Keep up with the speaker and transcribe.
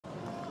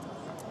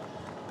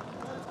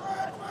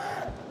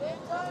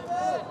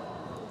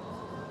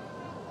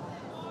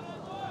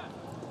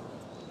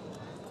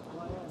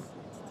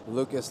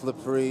Lucas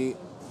Lepri,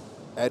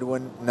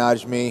 Edwin,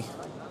 Najmi.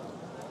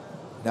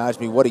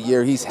 Najmi, what a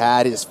year he's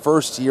had. His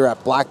first year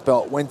at black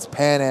belt, wins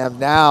Pan Am.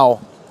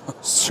 Now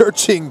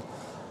searching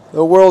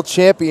the world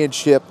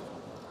championship.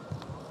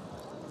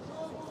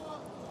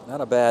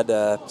 Not a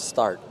bad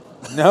start.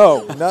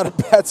 No, not a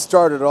bad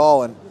start at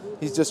all. And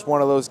he's just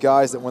one of those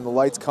guys that when the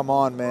lights come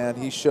on, man,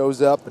 he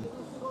shows up and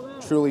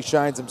truly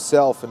shines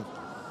himself. And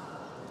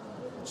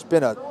it's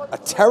been a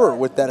terror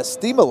with that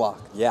Estima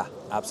lock. Yeah,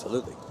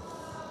 absolutely.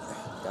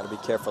 Got to be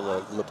careful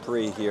of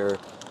Lepri here.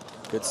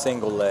 Good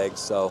single leg,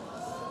 so.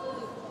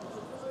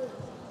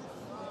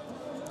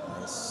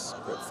 Nice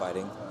grip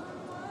fighting.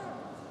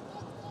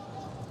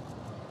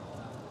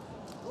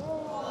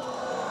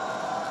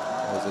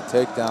 There's a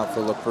takedown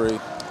for Lepri.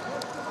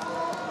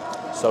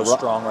 So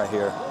strong right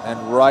here.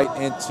 And right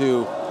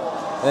into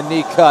the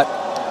knee cut.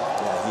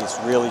 Yeah, he's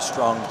really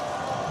strong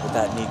with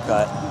that knee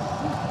cut.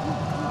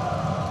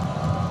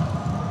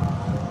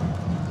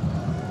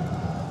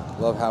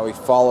 Love how he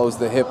follows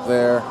the hip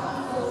there.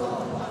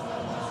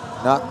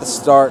 Not the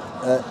start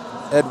that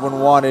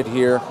Edwin wanted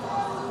here.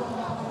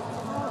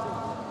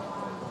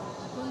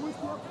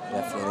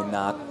 Definitely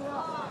not.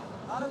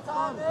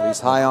 But he's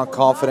high on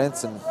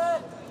confidence and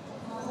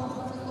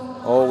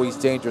always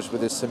dangerous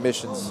with his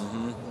submissions.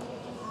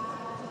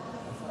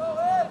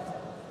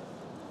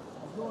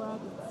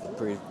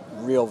 Pretty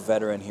real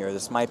veteran here.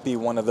 This might be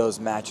one of those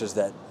matches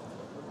that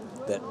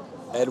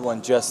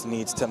Edwin just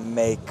needs to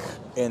make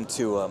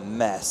into a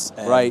mess.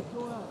 And right.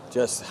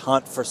 Just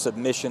hunt for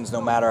submissions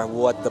no matter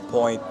what the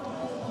point.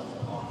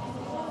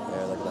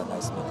 There, look at that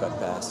nice knee cut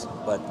pass.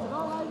 But,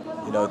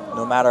 you know,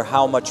 no matter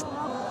how much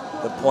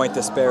the point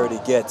disparity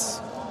gets,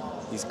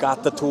 he's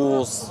got the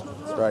tools.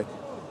 That's right.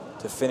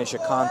 To finish a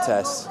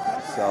contest.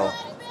 So.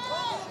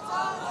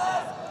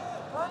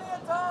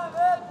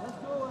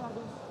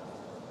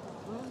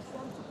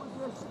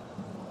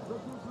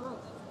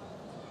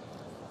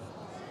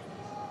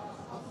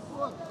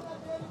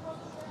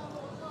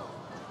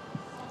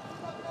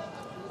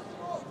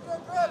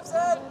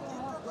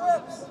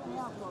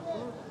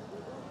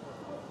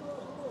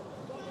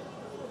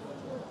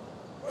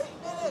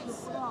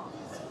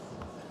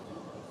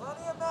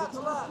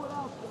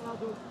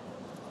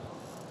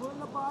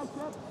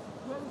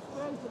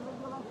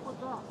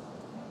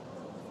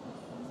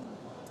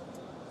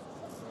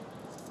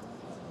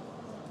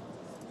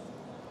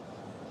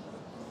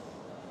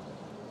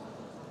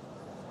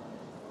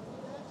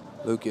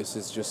 Lucas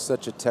is just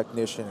such a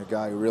technician, a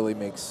guy who really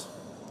makes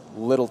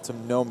little to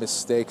no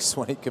mistakes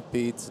when he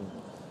competes. And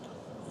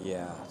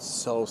yeah,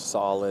 so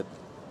solid.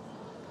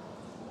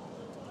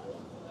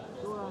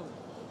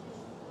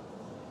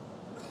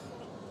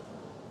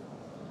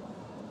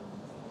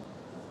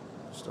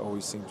 Just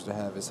always seems to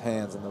have his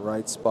hands in the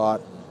right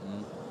spot.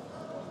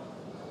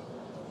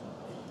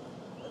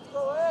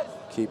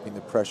 Keeping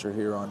the pressure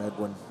here on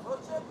Edwin.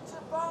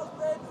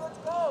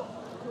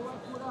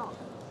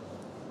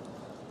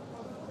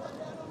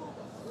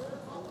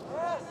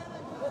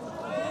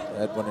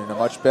 Edwin in a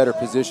much better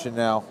position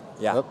now.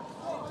 Yeah, yep.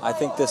 I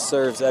think this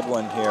serves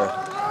Edwin here.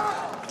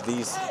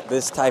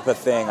 This type of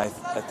thing, I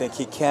think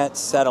he can't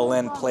settle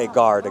in, play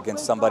guard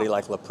against somebody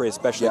like Lepri,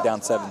 especially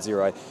down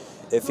 7-0.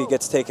 If he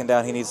gets taken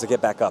down, he needs to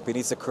get back up. He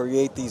needs to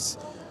create these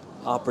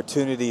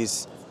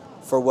opportunities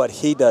for what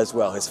he does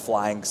well, his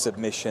flying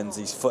submissions,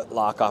 these foot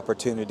lock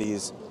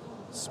opportunities.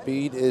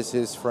 Speed is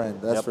his friend,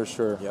 that's for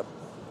sure. Yep.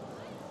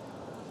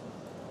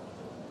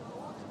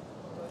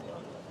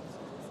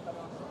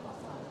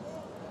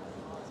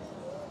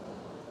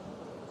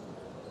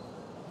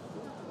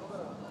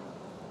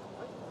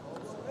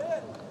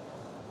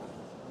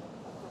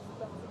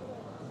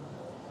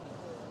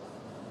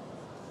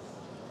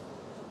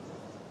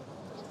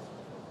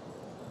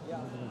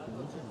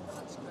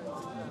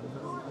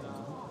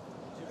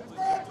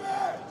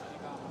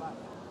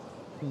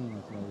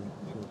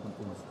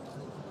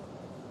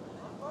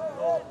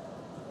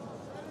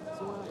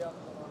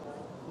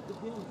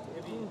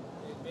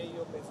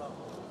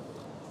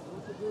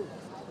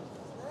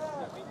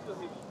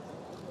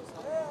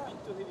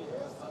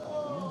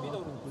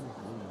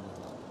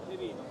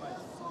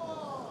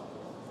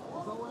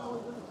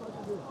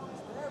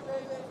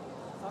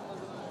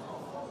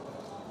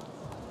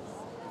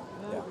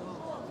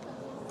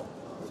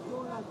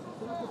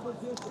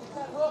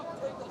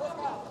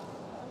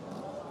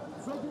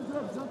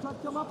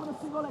 Come up on a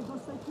single leg,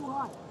 don't stay too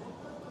high.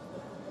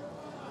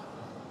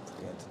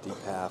 Get into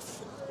deep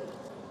half.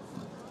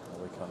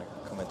 We're going to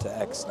come into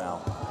X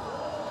now.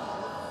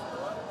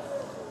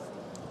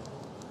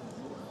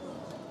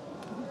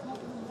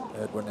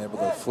 Edwin able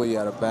to flee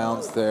out of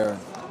bounds there.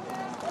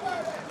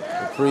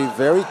 Lepri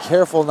very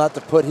careful not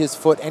to put his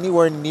foot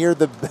anywhere near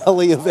the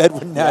belly of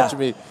Edwin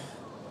Najmi.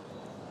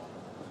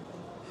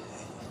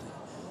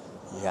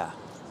 Yeah.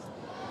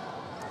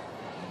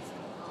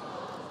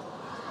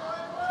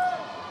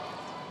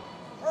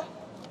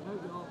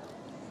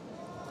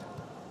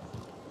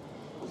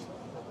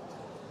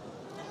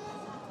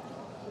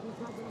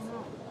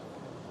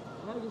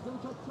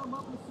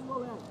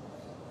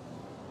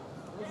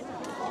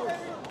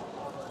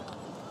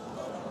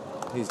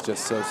 He's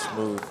just so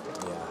smooth.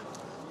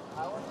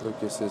 Yeah.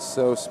 Lucas is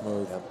so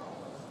smooth. Yep.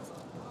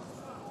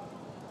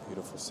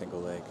 Beautiful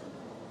single leg.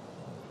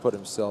 Put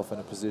himself in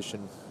a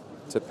position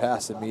to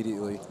pass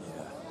immediately.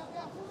 Yeah.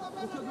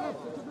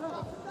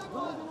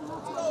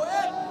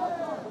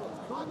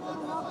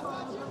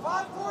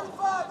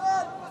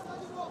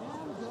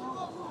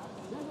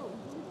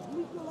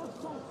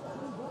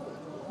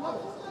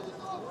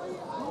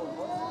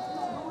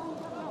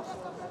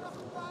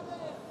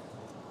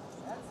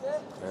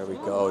 There we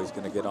go. He's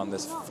going to get on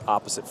this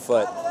opposite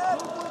foot.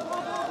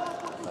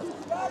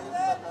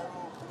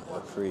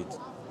 Lepri,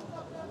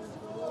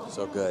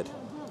 so good.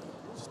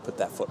 Just put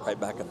that foot right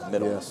back in the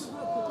middle. Yes.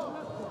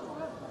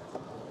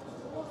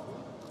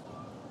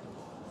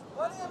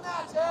 Plenty of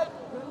match, Ed.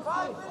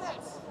 5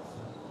 minutes.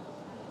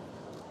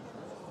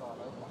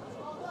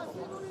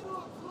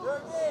 Your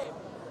game.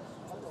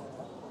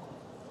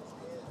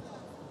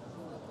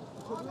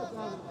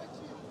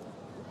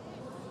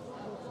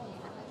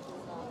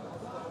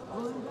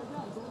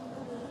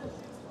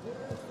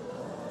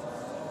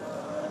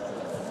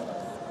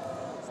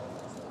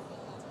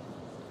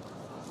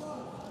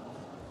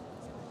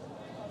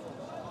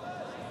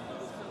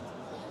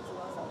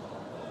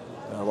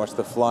 Watch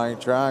the flying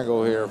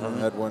triangle here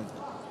from Edwin.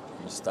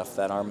 Stuff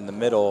that arm in the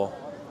middle.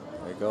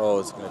 There he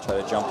goes. Going to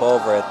try to jump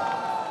over it.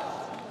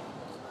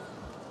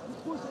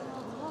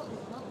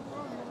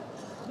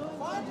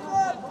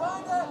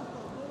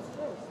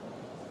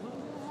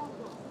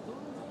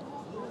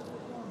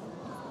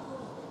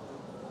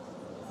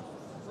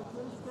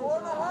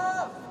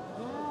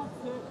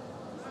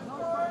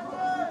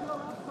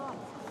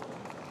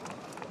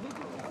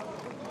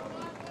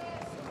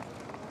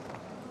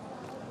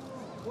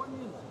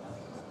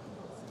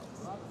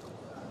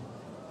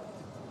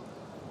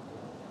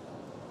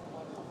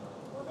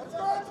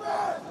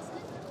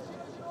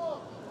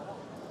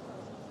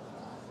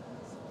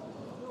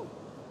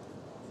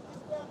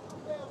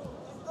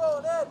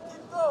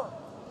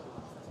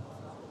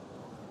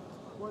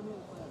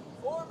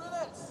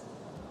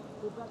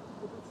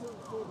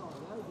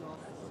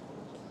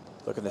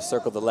 Looking to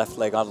circle the left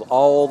leg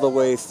all the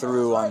way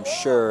through, I'm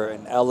sure,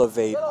 and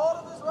elevate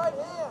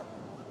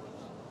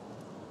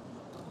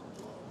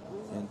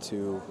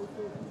into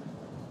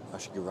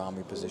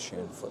Ashigurami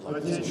position,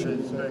 foot-like position.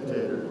 Attention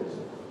spectators,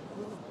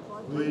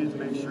 please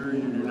make sure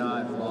you do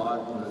not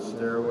block the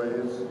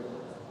stairways.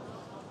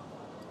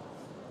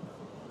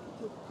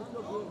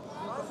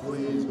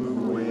 Please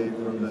move away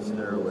from the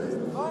stairways.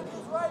 Find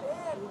his right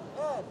hand,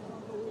 Ed.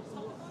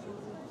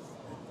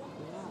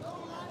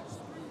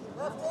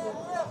 Left hand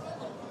grip.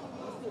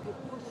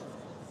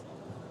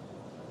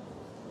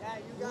 Yeah,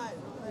 you got it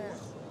from there.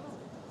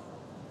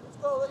 Let's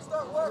go, let's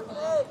start working,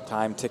 Ed.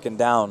 Time ticking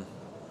down.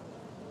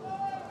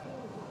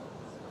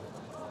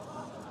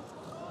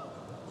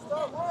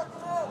 Start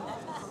working, Ed.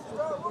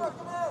 Start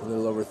working, Ed. A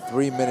little over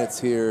 3 minutes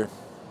here.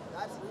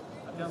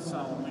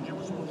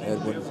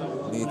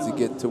 Edwin needs to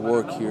get to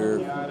work here.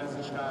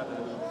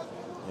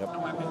 Yep.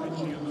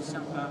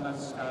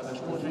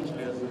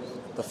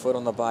 The foot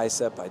on the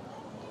bicep, I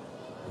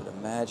would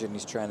imagine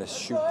he's trying to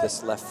shoot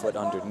this left foot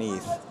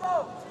underneath. Let's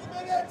go. 2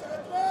 minutes,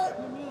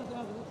 Edwin.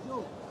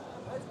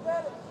 Let's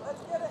get it.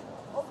 Let's get it.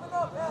 Open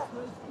up, Ed.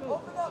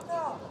 Open up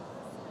now.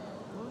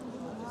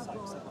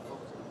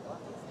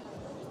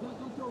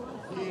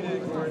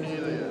 Keenan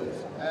Cornelius,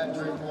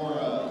 Patrick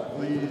Mora,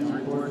 please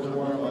report to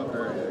warm-up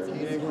area.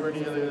 Keenan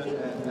Cornelius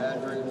and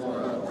Patrick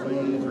Mora,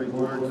 please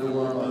report to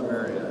warm-up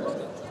area.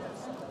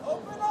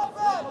 Open up,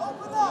 Ed.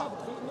 Open up.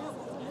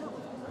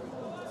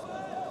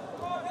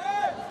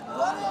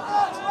 Plenty of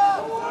match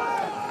left.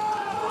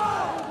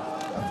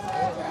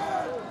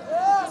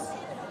 Yes.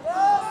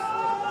 Yes.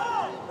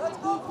 Let's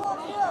go for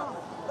it here.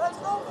 Let's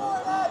go for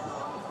it, Ed.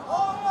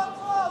 All runs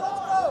well.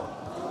 Let's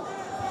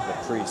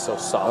go. Lepri so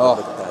solid.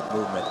 Look at that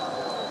movement.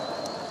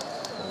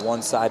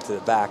 One side to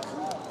the back.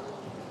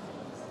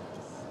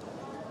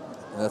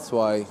 And that's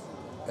why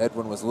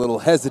Edwin was a little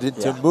hesitant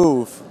to Yeah.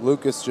 move.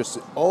 Lucas just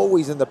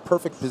always in the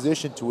perfect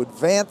position to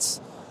advance,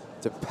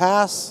 to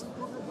pass.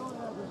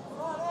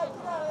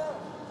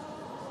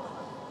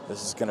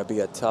 This is going to be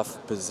a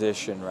tough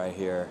position right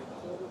here.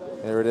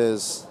 There it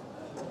is.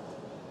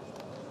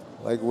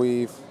 Leg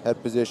weave,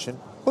 head position.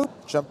 Boop,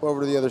 jump over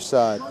to the other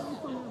side.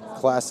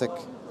 Classic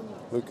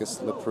Lucas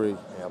Lepri.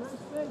 Yep.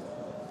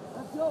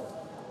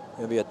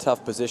 Going to be a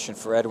tough position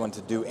for Edwin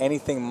to do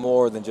anything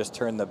more than just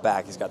turn the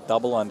back. He's got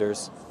double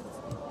unders.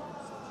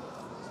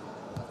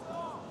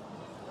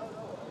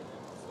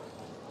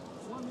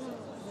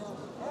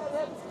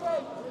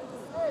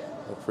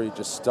 Lepri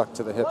just stuck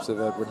to the hips of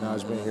Edwin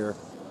Najmi here.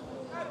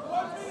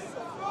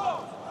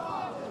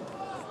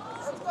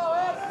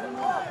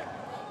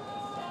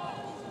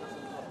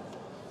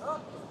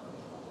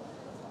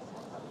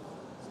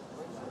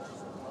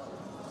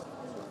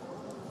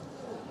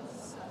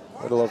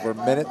 A little over a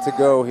minute to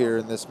go here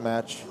in this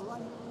match.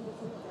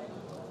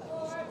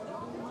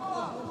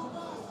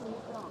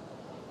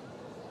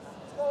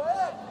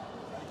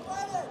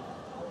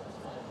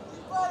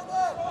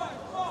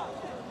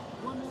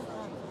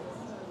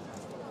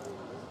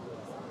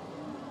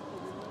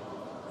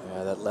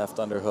 left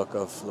underhook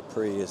of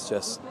Lepri is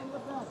just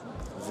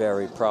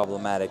very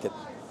problematic.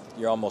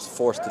 You're almost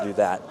forced to do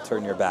that,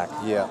 turn your back.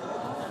 Yeah.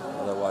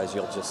 Otherwise,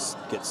 you'll just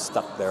get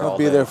stuck there He'll all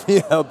be day. there.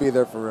 Yeah, he'll be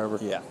there forever.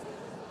 Yeah.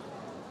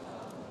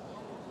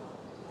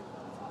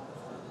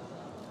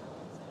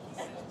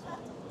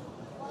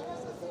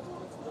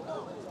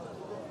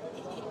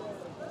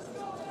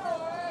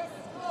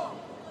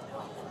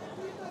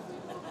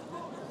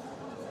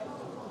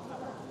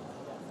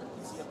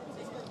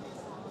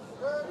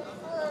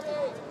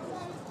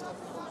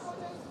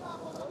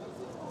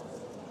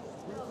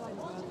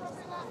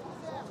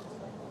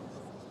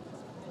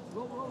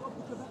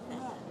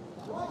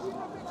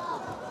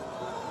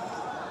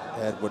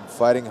 Edwin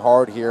fighting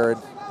hard here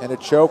and a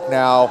choke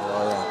now.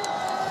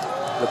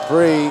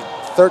 Lepri,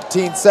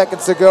 13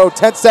 seconds to go,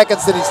 10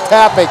 seconds and he's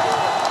tapping.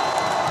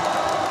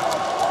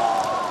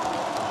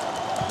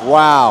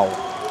 Wow.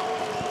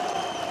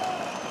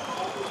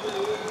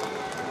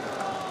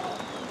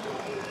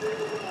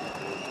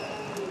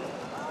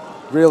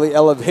 Really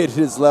elevated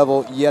his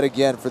level yet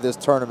again for this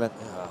tournament.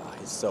 Oh,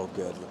 he's so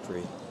good,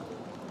 Lepri.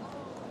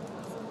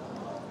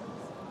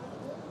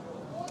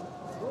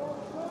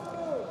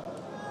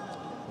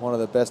 One of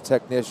the best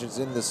technicians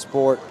in the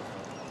sport.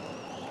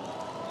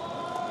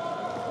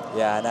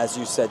 Yeah, and as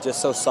you said,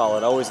 just so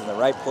solid, always in the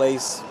right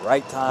place,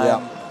 right time.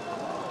 Yeah.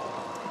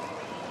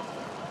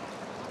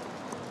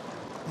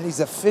 And he's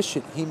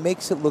efficient. He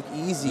makes it look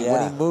easy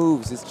when he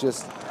moves. It's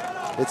just,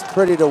 it's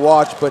pretty to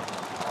watch, but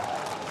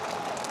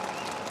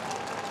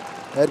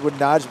Edwin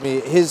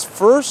Najmi, his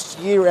first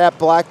year at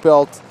black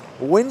belt,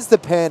 wins the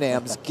Pan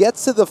Ams,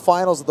 gets to the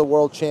finals of the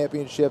World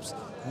Championships.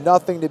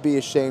 Nothing to be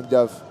ashamed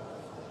of.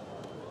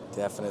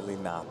 Definitely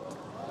not.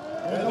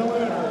 And the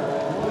winner,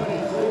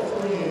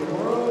 2016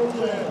 World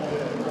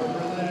Champion,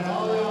 representing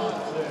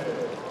Alliance,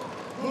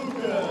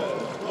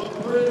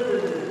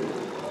 Lepri.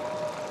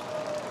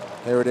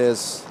 There it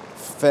is.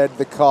 Fed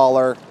the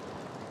collar,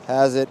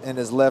 has it in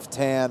his left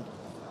hand.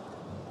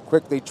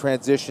 Quickly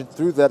transitioned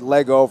through that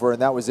leg over,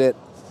 and that was it.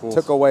 Oof.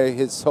 Took away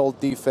his whole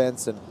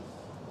defense, and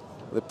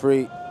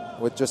Lepri,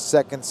 with just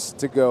seconds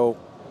to go,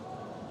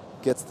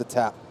 gets the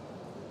tap.